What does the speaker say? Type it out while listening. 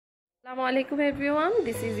Assalamualaikum everyone,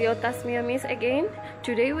 this is your Tasmia Miss again.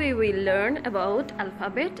 Today we will learn about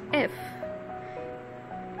alphabet F.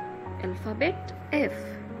 Alphabet F.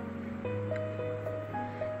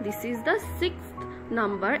 This is the 6th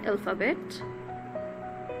number alphabet.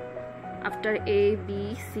 After A,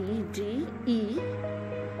 B, C, D, E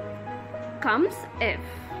comes F.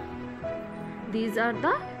 These are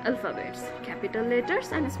the alphabets, capital letters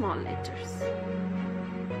and small letters.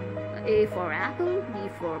 A for apple, B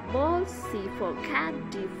for ball, C for cat,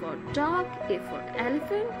 D for dog, A for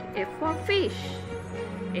elephant, F for fish.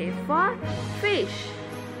 A for fish.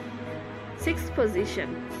 6th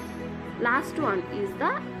position. Last one is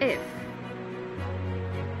the F.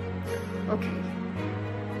 Okay.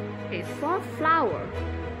 F for flower.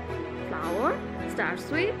 Flower starts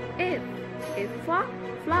with F. F for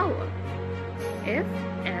flower.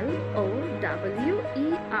 F-L-O-W-E-R.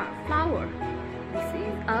 Flower. This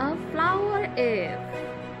is a flower F,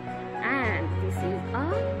 and this is a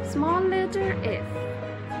small letter F.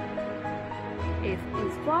 F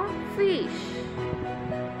is for fish.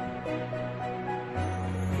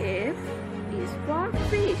 F is for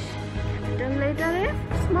fish. Capital letter F,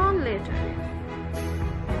 small letter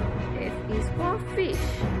F. F is for fish,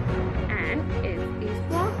 and F is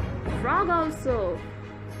for frog also.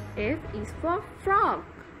 F is for frog.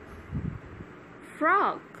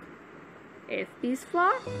 Frog. F is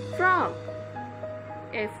for frog.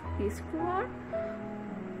 F is for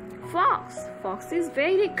fox. Fox is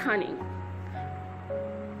very cunning.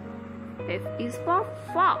 F is for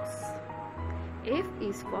fox. F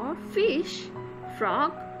is for fish,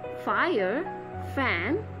 frog, fire,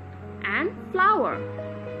 fan, and flower.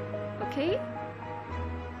 Okay?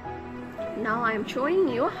 Now I am showing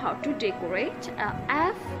you how to decorate a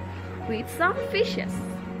F with some fishes.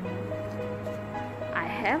 I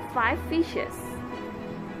have 5 fishes.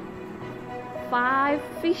 5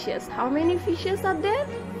 fishes. How many fishes are there?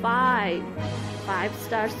 5. 5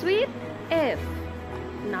 starts with F.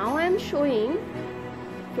 Now I am showing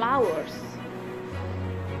flowers.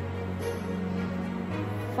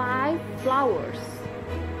 5 flowers.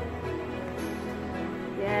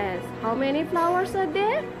 Yes. How many flowers are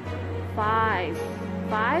there? 5.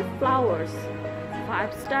 5 flowers.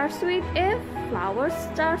 5 starts with F, flower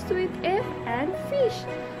starts with F, and fish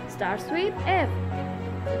starts with F.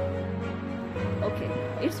 Okay,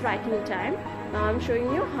 it's writing time. Now I'm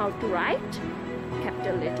showing you how to write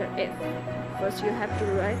capital letter F. First you have to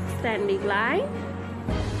write standing line,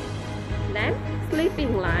 then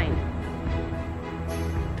sleeping line,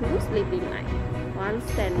 2 sleeping line, 1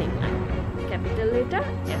 standing line. Capital letter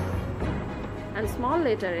F. And small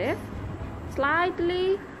letter F,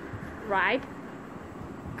 slightly right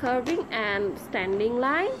curving and standing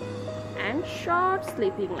line and short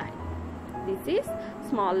sleeping line. This is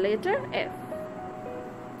small letter F.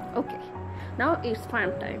 Okay, now it's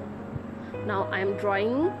fun time. Now I am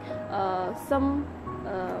drawing some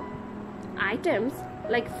items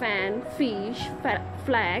like fan, fish,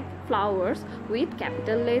 flag, flowers with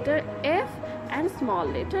capital letter F and small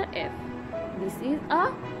letter F. This is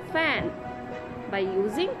a fan by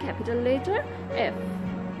using capital letter F.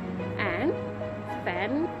 And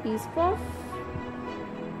fan is for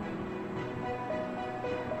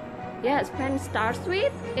fan starts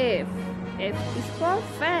with F. F is for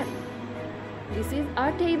fan. This is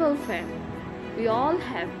a table fan. We all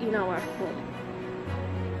have in our home.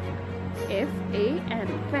 F, A, and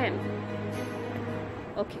fan.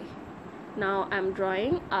 Okay. Now I'm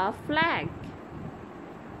drawing a flag.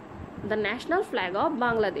 The national flag of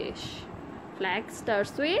Bangladesh. Flag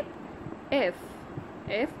starts with F.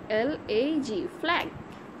 F-L-A-G, flag.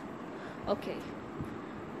 Okay.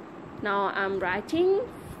 Now I'm writing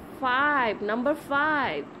 5, number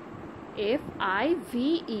 5.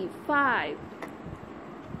 F-I-V-E, 5.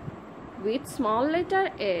 With small letter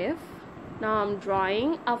F, now I'm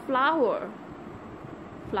drawing a flower.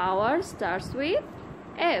 Flower starts with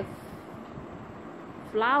F.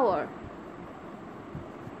 Flower.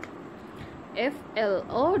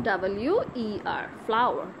 F-L-O-W-E-R,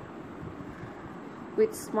 flower.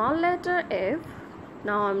 With small letter F,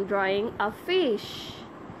 now I'm drawing a fish.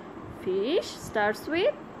 Fish starts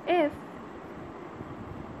with F.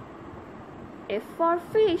 F for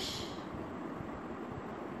fish.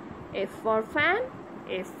 F for fan,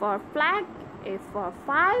 F for flag, F for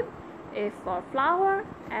 5, F for flower,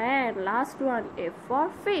 and last one F for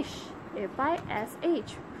fish.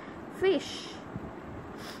 F-I-S-H, fish.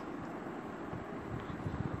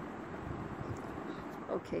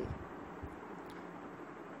 Okay.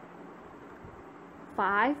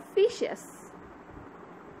 5 fishes.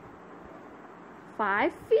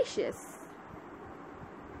 5 fishes.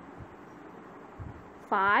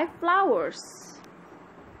 5 flowers.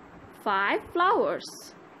 5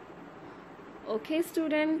 flowers. Okay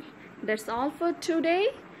student, that's all for today.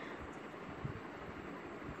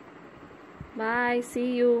 Bye,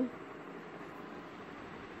 see you.